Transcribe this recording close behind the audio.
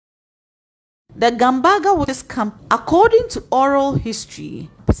The Gambaga witches camp, according to oral history,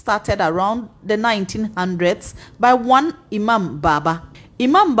 started around the 1900s by one Imam Baba.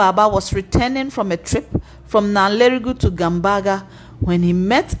 Imam Baba was returning from a trip from Nalerigu to Gambaga when he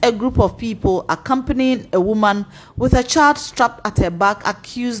met a group of people accompanying a woman with a child strapped at her back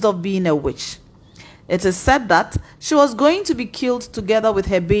accused of being a witch. It is said that she was going to be killed together with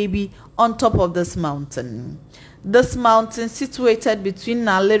her baby on top of this mountain. This mountain, situated between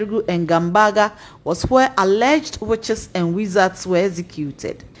Nalerigu and Gambaga, was where alleged witches and wizards were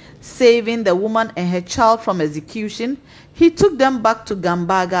executed. Saving the woman and her child from execution, he took them back to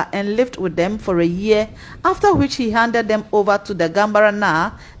Gambaga and lived with them for a year, after which he handed them over to the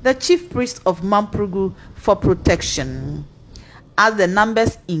Gambarana, the chief priest of Mamprugu, for protection. As the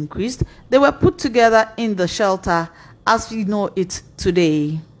numbers increased, they were put together in the shelter as we know it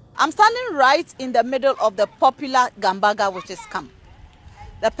today. I'm standing right in the middle of the popular Gambaga witches camp.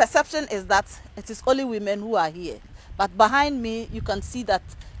 The perception is that it is only women who are here. But behind me, you can see that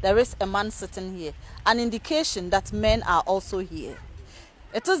there is a man sitting here, an indication that men are also here.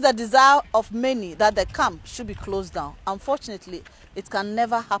 It is the desire of many that the camp should be closed down. Unfortunately, it can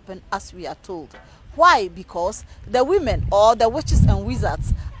never happen as we are told. Why? Because the women or the witches and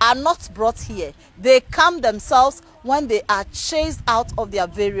wizards are not brought here. They come themselves when they are chased out of their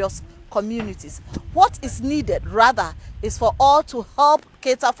various communities. What is needed, rather, is for all to help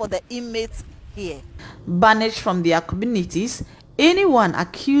cater for the inmates here. Banished from their communities, anyone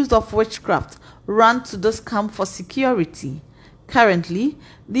accused of witchcraft ran to this camp for security. Currently,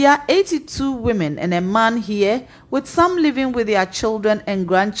 there are 82 women and a man here, with some living with their children and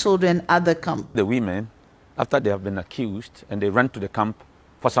grandchildren at the camp. The women, after they have been accused and they run to the camp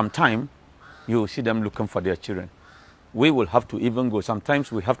for some time, you will see them looking for their children. We will have to even go.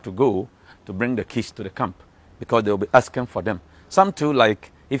 Sometimes we have to go to bring the kids to the camp because they will be asking for them. Some too,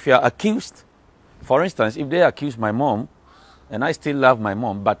 like if you are accused, for instance, if they accuse my mom, and I still love my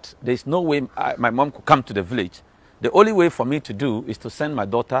mom, but there's no way my mom could come to the village. The only way for me to do is to send my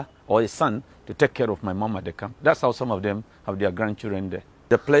daughter or a son to take care of my mom at the camp. That's how some of them have their grandchildren there.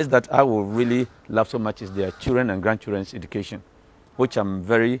 The place that I will really love so much is their children and grandchildren's education, which I'm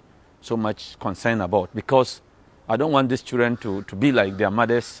very so much concerned about, because I don't want these children to be like their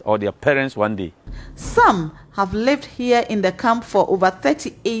mothers or their parents one day. Some have lived here in the camp for over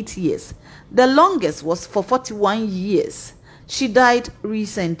 38 years. The longest was for 41 years. She died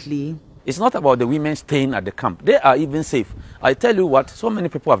recently. It's not about the women staying at the camp. They are even safe. I tell you what, so many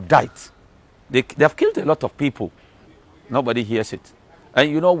people have died. They have killed a lot of people. Nobody hears it.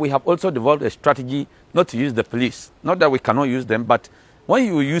 And you know, we have also developed a strategy not to use the police. Not that we cannot use them, but when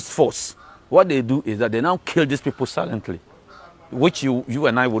you use force, what they do is that they now kill these people silently, which you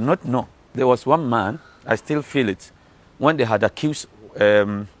and I would not know. There was one man, I still feel it, when they had accused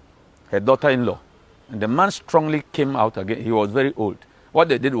her daughter-in-law. And the man strongly came out again. He was very old. What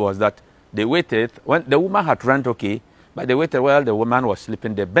they did was that they waited. When the woman had run okay, but they waited while the woman was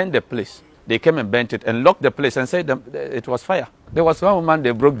sleeping. They burned the place. They came and burnt it and locked the place and said it was fire. There was one woman,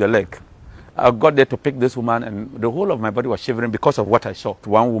 they broke the leg. I got there to pick this woman, and the whole of my body was shivering because of what I saw.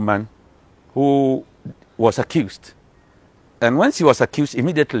 One woman who was accused. And when she was accused,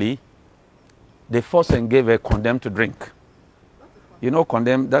 immediately, they forced and gave her condom to drink. You know,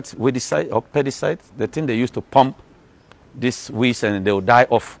 condom, that's weedicide or pedicide, the thing they used to pump this weeds and they will die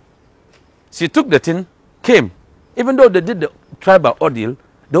off. She took the thing, came. Even though they did the tribal ordeal,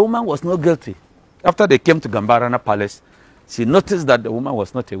 the woman was not guilty. After they came to Gambarana Palace, she noticed that the woman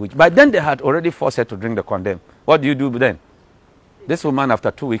was not a witch. By then, they had already forced her to drink the condom. What do you do then? This woman, after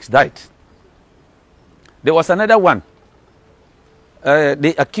 2 weeks, died. There was another one.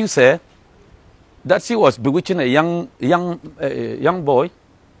 They accused her that she was bewitching a young boy.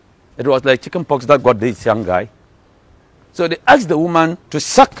 It was like chicken pox that got this young guy. So they asked the woman to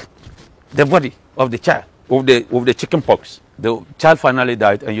suck the body of the child, of the chicken pox. The child finally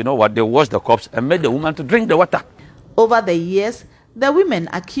died, and you know what? They washed the corpse and made the woman to drink the water. Over the years, the women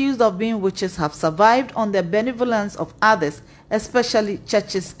accused of being witches have survived on the benevolence of others, especially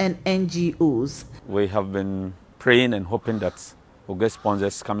churches and NGOs. We have been praying and hoping that we'll get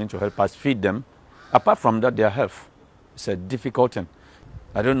sponsors coming to help us feed them. Apart from that, their health is a difficult thing.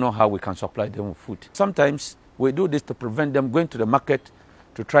 I don't know how we can supply them with food. Sometimes we do this to prevent them going to the market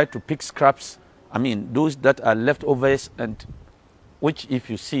to try to pick scraps. I mean, those that are leftovers, and which, if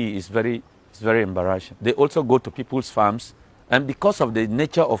you see, is very embarrassing. They also go to people's farms, and because of the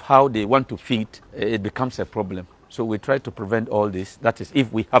nature of how they want to feed, it becomes a problem. So we try to prevent all this. That is,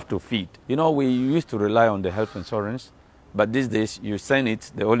 if we have to feed. You know, we used to rely on the health insurance, but these days you sign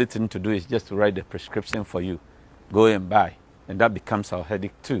it, the only thing to do is just to write the prescription for you. Go and buy, and that becomes our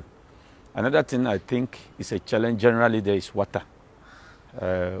headache too. Another thing I think is a challenge generally there is water.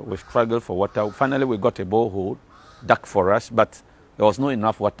 We struggle for water. Finally, we got a borehole dug for us, but there was not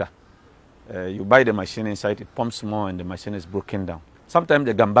enough water. You buy the machine inside, it pumps more and the machine is broken down. Sometimes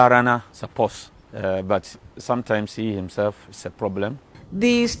the Gambaga supports, but sometimes he himself is a problem.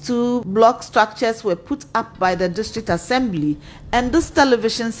 These 2 block structures were put up by the district assembly and this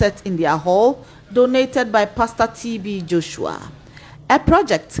television set in their hall, donated by Pastor T.B. Joshua. A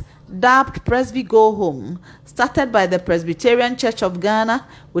project dubbed Presby Go Home, started by the Presbyterian Church of Ghana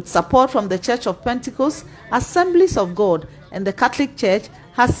with support from the Church of Pentecost, Assemblies of God, and the Catholic Church,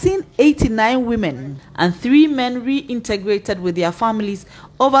 has seen 89 women and 3 men reintegrated with their families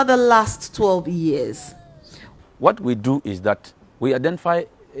over the last 12 years. What we do is that we identify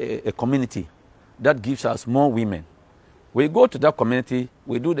a community that gives us more women. We go to that community,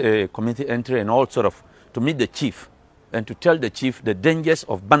 we do the community entry and all sort of, to meet the chief and to tell the chief the dangers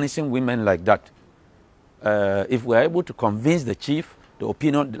of banishing women like that. If we are able to convince the chief, the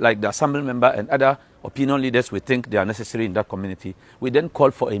opinion, like the assembly member and other opinion leaders we think they are necessary in that community, we then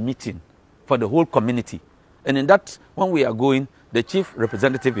call for a meeting for the whole community. And in that, when we are going, the chief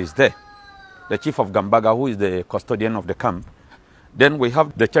representative is there, the chief of Gambaga, who is the custodian of the camp. Then we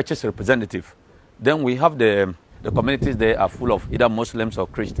have the church's representative. Then we have the communities there are full of either Muslims or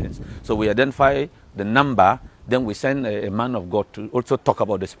Christians. So we identify the number, then we send a man of God to also talk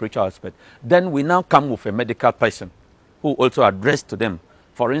about the spiritual aspect. Then we now come with a medical person who also address to them.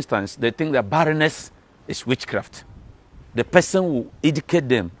 For instance, they think that barrenness is witchcraft. The person will educate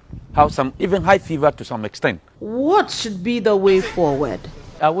them how even high fever to some extent. What should be the way forward?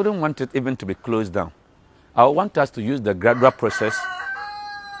 I wouldn't want it even to be closed down. I want us to use the gradual process,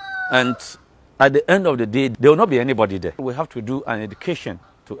 and at the end of the day, there will not be anybody there. We have to do an education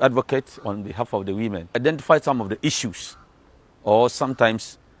to advocate on behalf of the women, identify some of the issues, or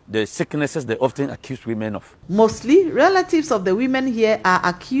sometimes the sicknesses they often accuse women of. Mostly, relatives of the women here are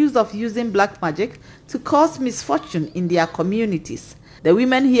accused of using black magic to cause misfortune in their communities. The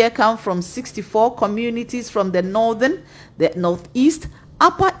women here come from 64 communities from the northern, the northeast,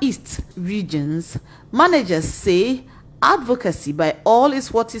 Upper East regions. Managers say advocacy by all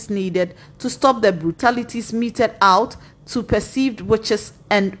is what is needed to stop the brutalities meted out to perceived witches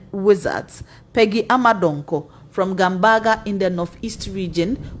and wizards. Peggy Amadonko from Gambaga in the Northeast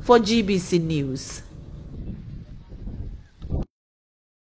region for GBC News.